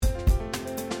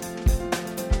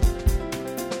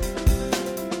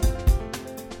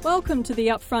Welcome to the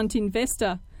Upfront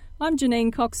Investor. I'm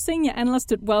Janine Cox, Senior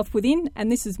Analyst at Wealth Within, and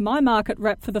this is my market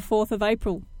wrap for the 4th of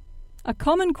April. A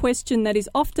common question that is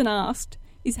often asked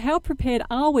is how prepared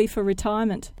are we for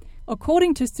retirement?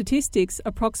 According to statistics,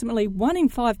 approximately 1 in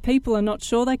 5 people are not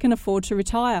sure they can afford to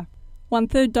retire.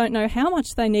 1/3 don't know how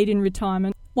much they need in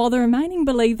retirement, while the remaining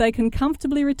believe they can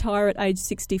comfortably retire at age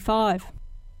 65.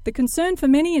 The concern for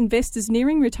many investors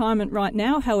nearing retirement right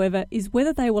now, however, is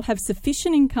whether they will have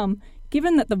sufficient income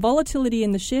given that the volatility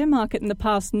in the share market in the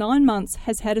past 9 months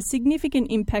has had a significant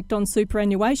impact on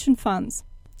superannuation funds.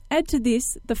 Add to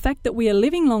this the fact that we are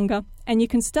living longer, and you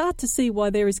can start to see why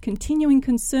there is continuing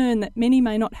concern that many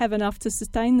may not have enough to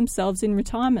sustain themselves in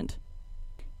retirement.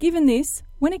 Given this,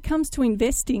 when it comes to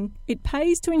investing, it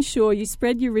pays to ensure you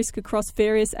spread your risk across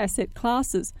various asset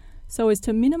classes so as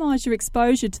to minimise your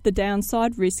exposure to the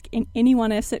downside risk in any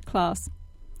one asset class.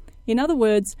 In other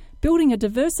words, building a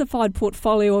diversified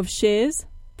portfolio of shares,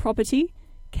 property,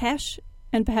 cash,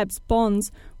 and perhaps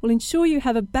bonds will ensure you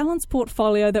have a balanced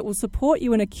portfolio that will support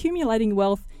you in accumulating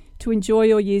wealth to enjoy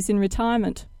your years in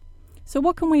retirement. So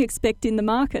what can we expect in the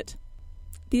market?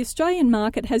 The Australian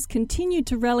market has continued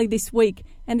to rally this week,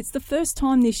 and it's the first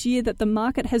time this year that the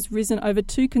market has risen over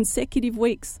 2 consecutive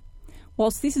weeks.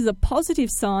 Whilst this is a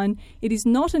positive sign, it is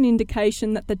not an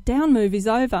indication that the down move is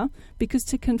over, because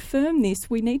to confirm this,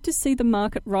 we need to see the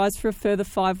market rise for a further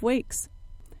 5 weeks.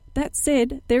 That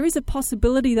said, there is a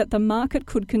possibility that the market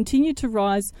could continue to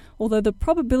rise, although the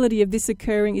probability of this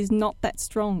occurring is not that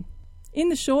strong. In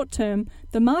the short term,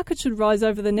 the market should rise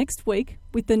over the next week,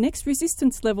 with the next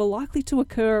resistance level likely to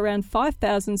occur around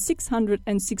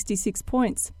 5,666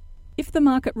 points. If the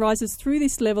market rises through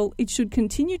this level, it should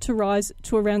continue to rise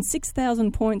to around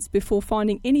 6,000 points before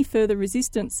finding any further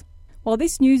resistance. While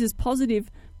this news is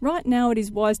positive, right now it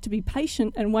is wise to be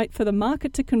patient and wait for the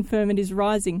market to confirm it is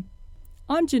rising.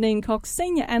 I'm Janine Cox,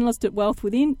 Senior Analyst at Wealth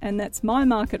Within, and that's my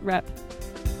market wrap.